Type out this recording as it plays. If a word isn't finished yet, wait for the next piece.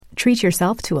Treat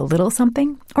yourself to a little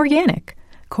something organic.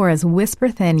 Cora's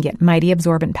whisper-thin yet mighty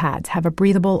absorbent pads have a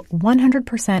breathable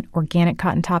 100% organic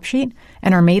cotton top sheet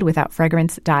and are made without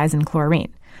fragrance, dyes, and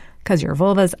chlorine. 'Cause your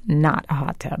vulva's not a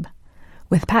hot tub.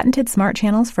 With patented smart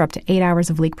channels for up to 8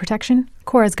 hours of leak protection,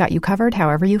 Cora's got you covered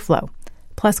however you flow.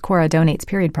 Plus, Cora donates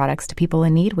period products to people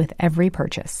in need with every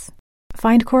purchase.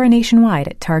 Find Cora nationwide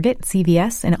at Target,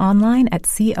 CVS, and online at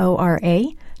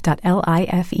cora.life.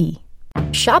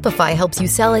 Shopify helps you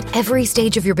sell at every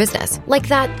stage of your business. Like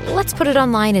that, let's put it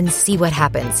online and see what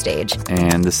happens stage.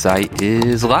 And the site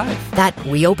is live. That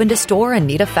we opened a store and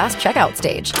need a fast checkout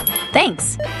stage.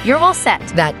 Thanks. You're all set.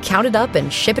 That count it up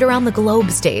and ship it around the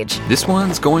globe stage. This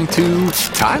one's going to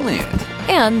Thailand.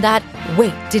 And that,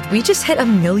 wait, did we just hit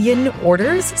 1 million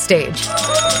orders stage?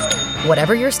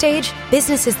 Whatever your stage,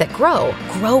 businesses that grow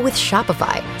with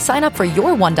Shopify. Sign up for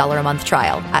your $1 a month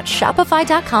trial at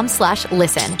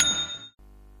shopify.com/listen.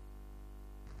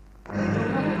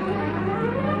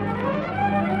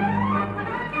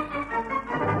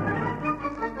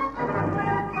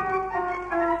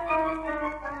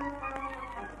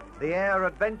 The Air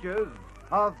Adventures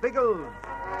of Biggles.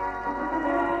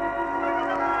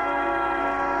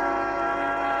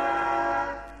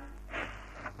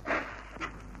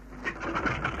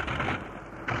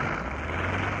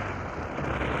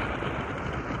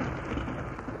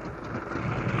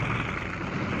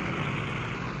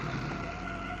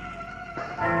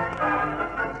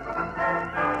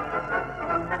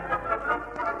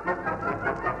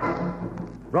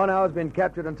 Ronau has been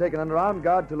captured and taken under armed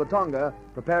guard to Latonga,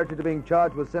 preparatory to being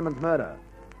charged with Simmons' murder.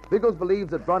 Biggles believes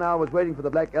that Ronau was waiting for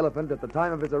the Black Elephant at the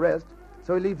time of his arrest,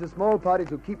 so he leaves a small party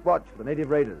to keep watch for the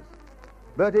native raiders.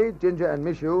 Bertie, Ginger, and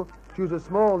Mishu choose a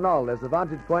small knoll as the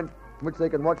vantage point from which they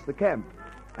can watch the camp,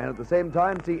 and at the same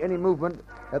time see any movement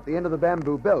at the end of the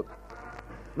bamboo belt.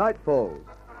 Night falls,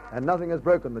 and nothing has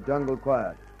broken the jungle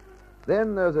quiet.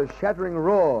 Then there's a shattering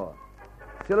roar.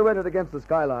 Silhouetted against the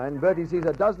skyline, Bertie sees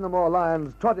a dozen or more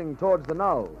lions trotting towards the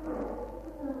knoll.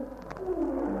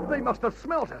 They must have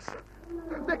smelt us.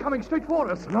 They're coming straight for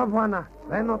us. No, Buana.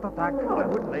 They're not attack. Oh, I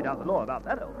wouldn't lay down the law about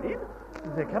that, old bean.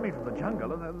 They're coming from the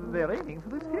jungle and they're aiming for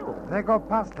this hill. They go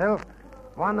past hill.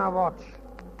 Buana, watch.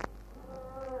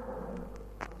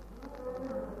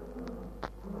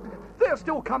 They're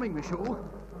still coming, Michel.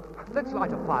 Let's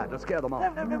light a fire to scare them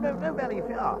off. No, Valley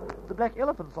Fear. The black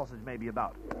elephant sausage may be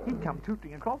about. He'd come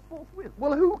tooting across forthwith.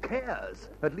 Well, who cares?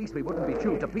 At least we wouldn't be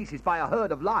chewed to pieces by a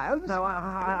herd of lions. No,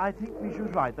 I think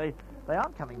Michu's right. They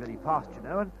aren't coming very fast, you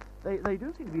know, and they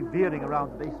do seem to be veering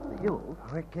around the base of the hill.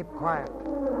 We keep quiet.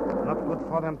 Not good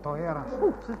for them to hear us.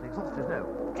 Oh, certainly, sausages, no.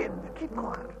 Jim, keep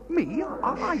quiet. Me?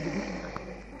 I didn't.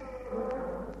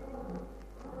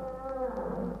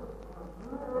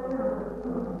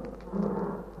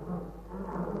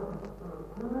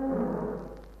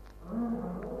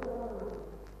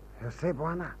 You see,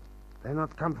 Buana? They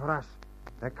not come for us.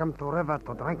 They come to river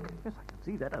to drink. Yes, I can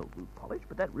see that, old boot polish,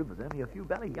 but that river's only a few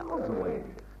valley yards away.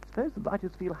 Suppose the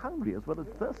biters feel hungry as well as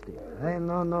thirsty. They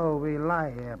no, we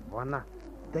lie here, Buana.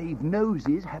 They've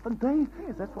noses, haven't they?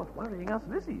 Yes, that's what's worrying us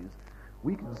lissies.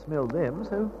 We can smell them,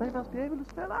 so they must be able to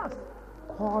smell us.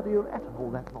 Cordial at and all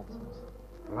that nonsense.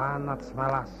 Lie not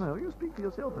smell us. No, you speak for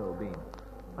yourself, old bean.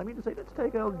 I mean to say, let's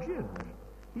take old Ginge.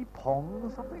 He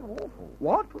pongs something awful.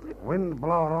 What? Wind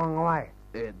blow wrong way.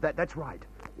 That's right.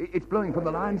 It's blowing from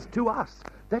the lions to us.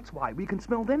 That's why we can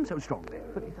smell them so strongly.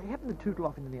 But if they happen to tootle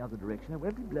off in the other direction, it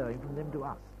won't be blowing from them to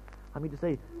us. I mean to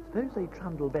say, suppose they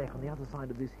trundle back on the other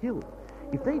side of this hill.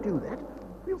 If they do that,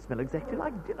 we'll smell exactly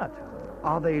like dinner to them.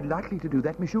 Are they likely to do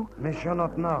that, Michel? Michel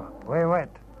not know. We wait.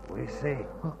 We see.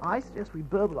 Well, I suggest we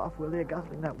burble off while they're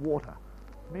guzzling that water.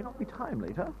 It may not be time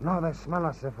later. No, they smell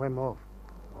us if we move.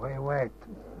 We wait.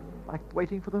 Like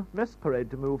waiting for the mess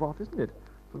parade to move off, isn't it?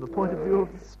 From the point of view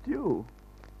of the stew.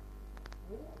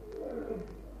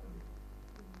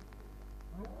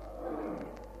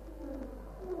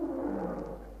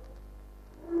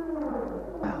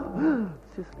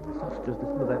 Sizzling sausages,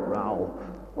 listen to that row.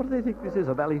 What do they think this is,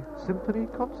 a Valley Symphony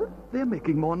concert? They're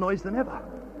making more noise than ever.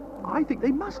 I think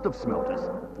they must have smelt us.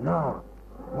 No.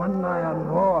 One lion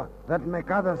roar, that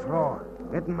make others roar.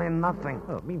 It mean nothing.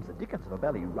 Well, it means the dickens of a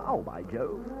Valley row, by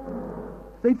Jove.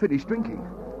 They've finished drinking.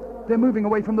 They're moving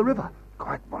away from the river.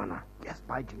 Quiet, Buana. Yes,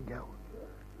 by jingo.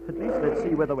 At least let's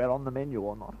see whether we're on the menu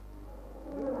or not.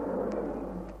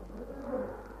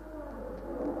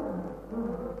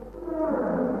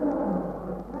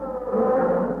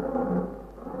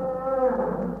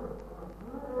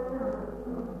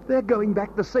 They're going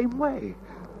back the same way.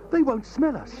 They won't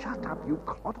smell us. Shut up, you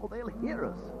clot, or they'll hear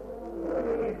us.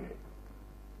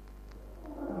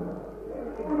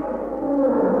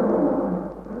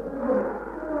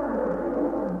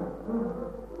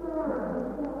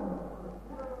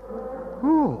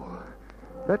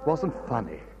 That wasn't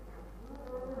funny.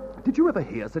 Did you ever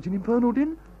hear such an infernal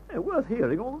din? Worth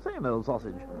hearing all the same, old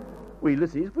sausage. We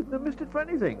lissies wouldn't have missed it for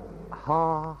anything.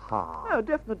 Ha, ha. No,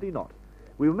 definitely not.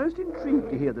 We were most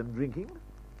intrigued to hear them drinking.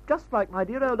 Just like my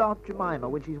dear old Aunt Jemima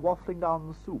when she's waffling down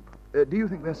the soup. Do you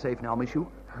think they're safe now, Michu?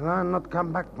 Lion not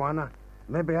come back, Buana.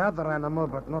 Maybe other animal,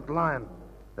 but not lion.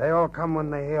 They all come when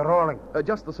they hear rolling.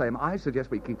 Just the same, I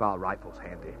suggest we keep our rifles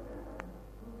handy.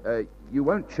 You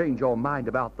won't change your mind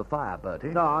about the fire, Bertie?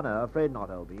 No, afraid not,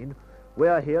 Albine.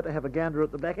 We're here to have a gander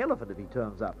at the black elephant if he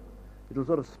turns up. It'll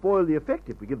sort of spoil the effect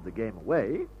if we give the game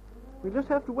away. We'll just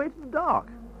have to wait in the dark.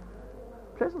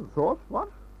 Pleasant thought, what?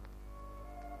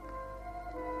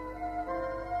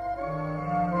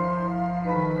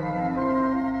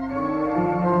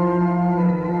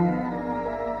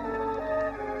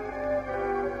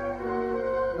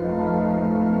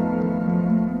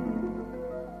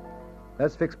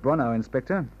 Let's fix Bruno,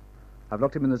 Inspector. I've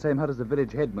locked him in the same hut as the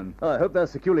village headman. I hope they're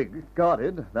securely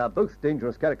guarded. They're both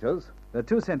dangerous characters. There are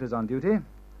 2 sentries on duty.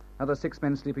 Another 6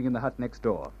 men sleeping in the hut next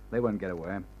door. They won't get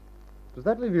away. Does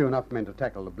that leave you enough men to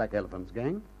tackle the Black Elephant's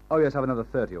gang? Oh, yes, I've another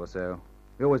 30 or so.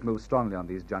 We always move strongly on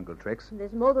these jungle treks.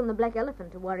 There's more than the Black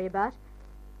Elephant to worry about.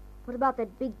 What about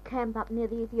that big camp up near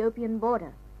the Ethiopian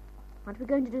border? Aren't we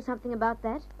going to do something about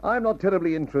that? I'm not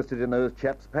terribly interested in those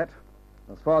chaps, Pat.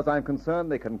 As far as I'm concerned,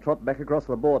 they can trot back across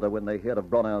the border when they hear of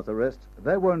Bronow's arrest.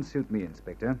 That won't suit me,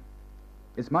 Inspector.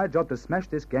 It's my job to smash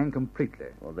this gang completely.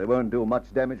 Well, they won't do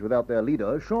much damage without their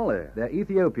leader, surely. They're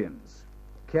Ethiopians,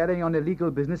 carrying on illegal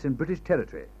business in British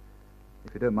territory.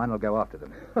 If you don't mind, I'll go after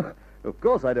them. Of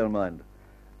course I don't mind.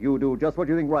 You do just what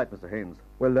you think right, Mr. Haynes.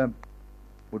 Well,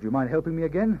 would you mind helping me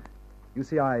again? You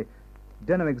see, I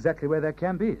don't know exactly where their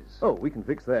camp is. Oh, we can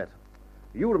fix that.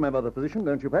 You remember the position,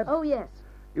 don't you, Pat? Oh, yes.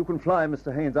 You can fly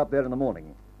Mr. Haynes up there in the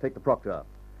morning. Take the Proctor.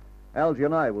 Algy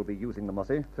and I will be using the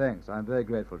Mossy. Thanks. I'm very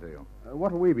grateful to you.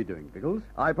 What'll we be doing, Biggles?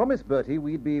 I promised Bertie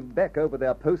we'd be back over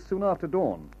their post soon after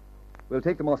dawn. We'll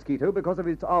take the Mosquito because of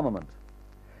its armament.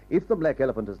 If the Black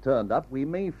Elephant has turned up, we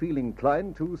may feel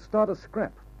inclined to start a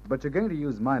scrap. But you're going to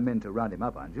use my men to round him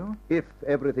up, aren't you? If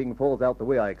everything falls out the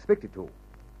way I expect it to.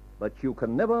 But you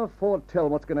can never foretell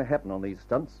what's going to happen on these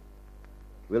stunts.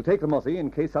 We'll take the Mossy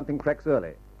in case something cracks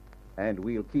early. And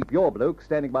we'll keep your bloke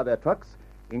standing by their trucks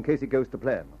in case it goes to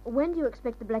plan. When do you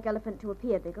expect the Black Elephant to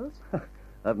appear, Biggles?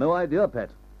 I've no idea, Pat.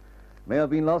 May have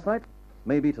been last night,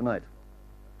 maybe tonight.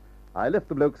 I left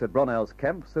the blokes at Bronow's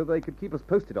camp so they could keep us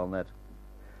posted on that.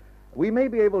 We may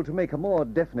be able to make a more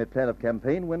definite plan of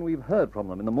campaign when we've heard from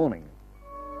them in the morning.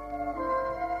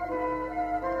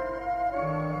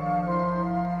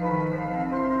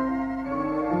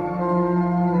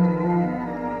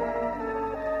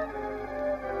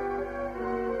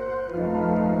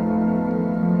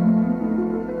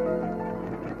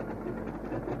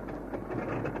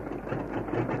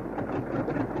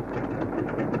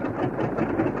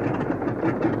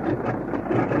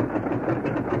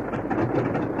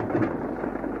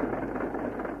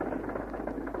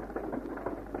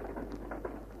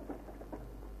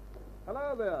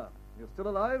 You still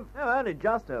alive? No, only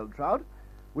just, old Trout.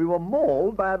 We were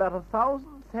mauled by about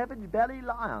 1,000 savage belly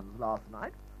lions last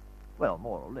night. Well,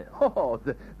 more or less. Oh,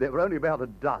 there were only about a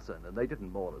dozen, and they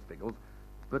didn't maul us, Biggles.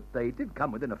 But they did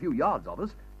come within a few yards of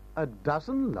us. A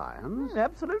dozen lions?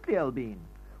 Absolutely, Albine.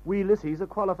 We lissies are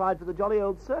qualified for the jolly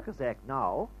old circus act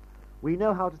now. We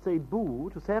know how to say boo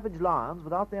to savage lions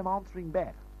without them answering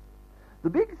back.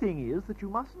 The big thing is that you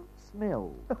mustn't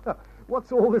smell.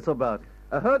 What's all this about?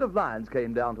 A herd of lions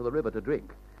came down to the river to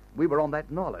drink. We were on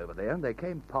that knoll over there, and they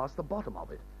came past the bottom of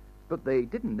it. But they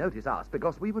didn't notice us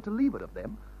because we were to leeward of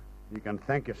them. You can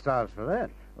thank your stars for that.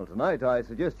 Well, tonight I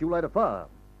suggest you light a fire.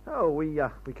 Oh, we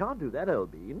can't do that,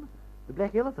 old bean. The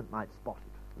Black Elephant might spot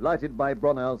it. Lighted by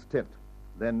Bronow's tent.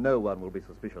 Then no one will be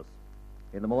suspicious.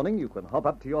 In the morning, you can hop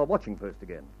up to your watching post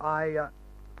again.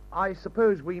 I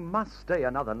suppose we must stay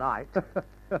another night.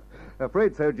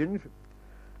 Afraid so, Ginge.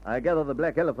 I gather the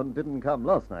Black Elephant didn't come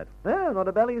last night. No, not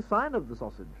a belly sign of the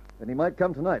sausage. Then he might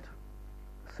come tonight.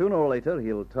 Sooner or later,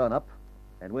 he'll turn up.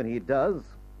 And when he does,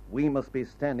 we must be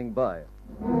standing by.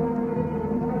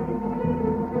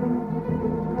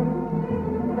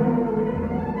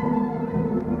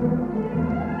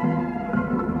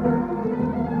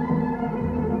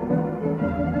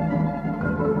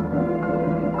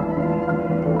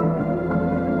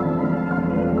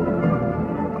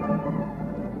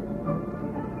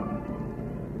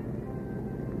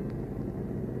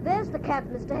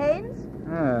 Camp, Mr. Haynes?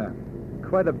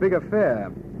 Quite a big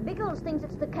affair. Biggles thinks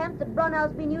it's the camp that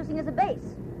Bronow's been using as a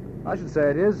base. I should say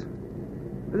it is.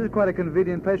 This is quite a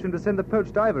convenient place for him to send the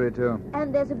poached ivory to.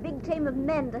 And there's a big team of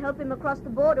men to help him across the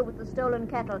border with the stolen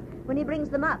cattle when he brings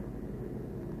them up.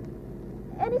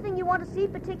 Anything you want to see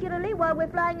particularly while we're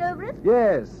flying over it?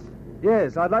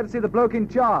 Yes, I'd like to see the bloke in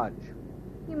charge.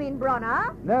 You mean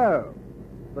Bronner? No,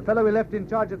 the fellow we left in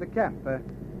charge of the camp.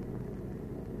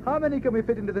 How many can we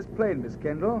fit into this plane, Miss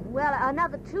Kendall? Well,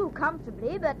 another 2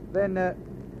 comfortably, but... Then,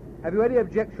 have you any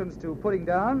objections to putting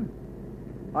down?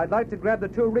 I'd like to grab the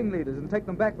 2 ringleaders and take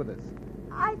them back with us.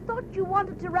 I thought you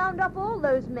wanted to round up all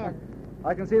those men.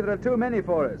 I can see there are too many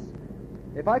for us.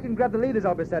 If I can grab the leaders,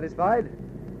 I'll be satisfied.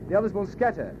 The others will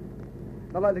scatter.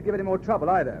 Not likely to give any more trouble,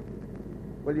 either.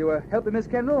 Will you help me, Miss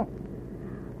Kendall?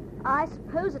 I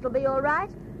suppose it'll be all right.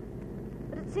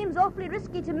 But it seems awfully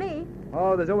risky to me.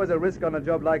 Oh, there's always a risk on a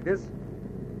job like this.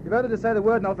 You've only to say the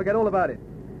word and I'll forget all about it.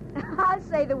 I'll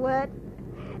say the word.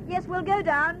 Yes, we'll go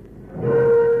down.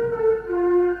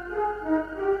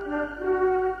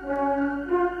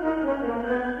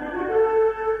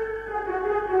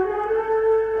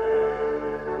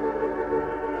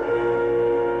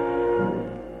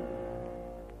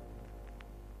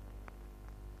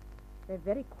 They're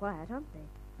very quiet, aren't they?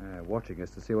 Watching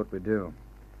us to see what we do.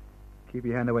 Keep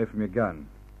your hand away from your gun.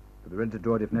 But they're in to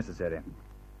draw it if necessary. A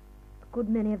good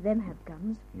many of them have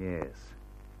guns. Yes.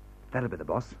 That'll be the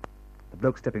boss. The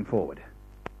bloke stepping forward.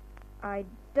 I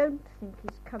don't think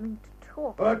he's coming to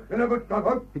talk.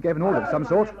 He gave an order of some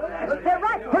sort. They're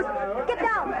right. Get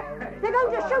down. They're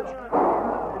going to shoot.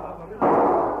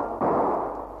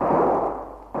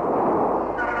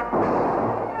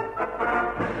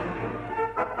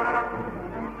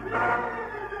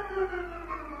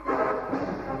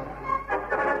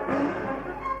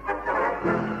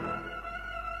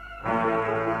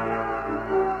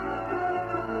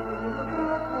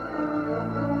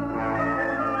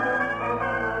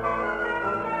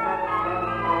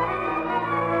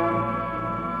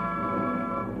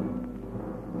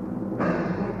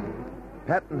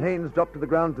 Pat and Haynes drop to the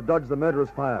ground to dodge the murderous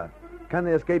fire. Can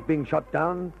they escape being shot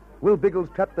down? Will Biggles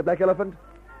trap the Black Elephant?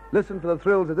 Listen for the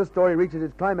thrills as this story reaches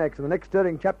its climax in the next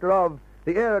stirring chapter of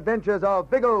The Air Adventures of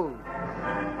Biggles.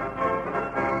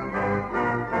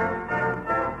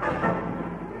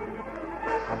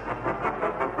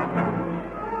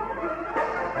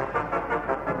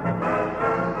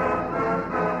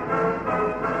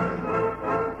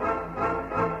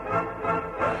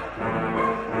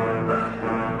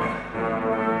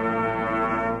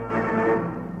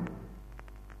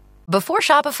 Before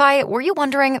Shopify, were you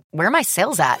wondering, where are my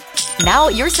sales at? Now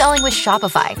you're selling with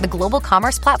Shopify, the global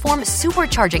commerce platform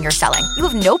supercharging your selling. You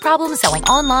have no problem selling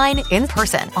online, in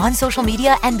person, on social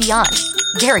media, and beyond.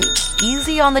 Gary,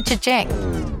 easy on the cha-ching.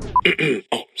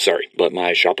 Oh, sorry, but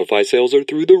my Shopify sales are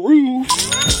through the roof.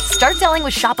 Start selling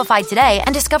with Shopify today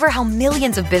and discover how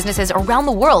millions of businesses around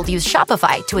the world use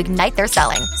Shopify to ignite their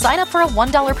selling. Sign up for a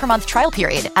 $1 per month trial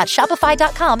period at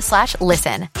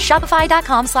shopify.com/listen.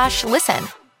 Shopify.com/listen.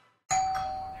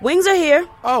 Wings are here.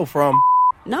 Oh, from?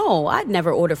 No, I'd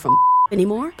never order from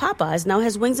anymore. Popeyes now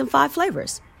has wings in 5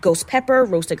 flavors. Ghost pepper,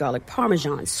 roasted garlic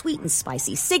parmesan, sweet and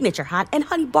spicy, signature hot, and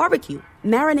honey barbecue.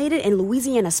 Marinated in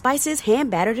Louisiana spices,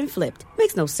 hand battered and flipped.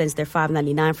 Makes no sense they're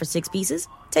 $5.99 for 6 pieces.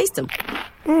 Taste them.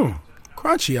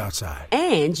 Crunchy outside.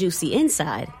 And juicy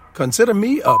inside. Consider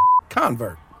me a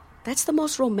convert. That's the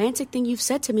most romantic thing you've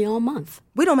said to me all month.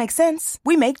 We don't make sense.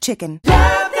 We make chicken.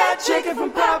 Love that chicken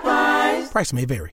from Popeyes. Price may vary.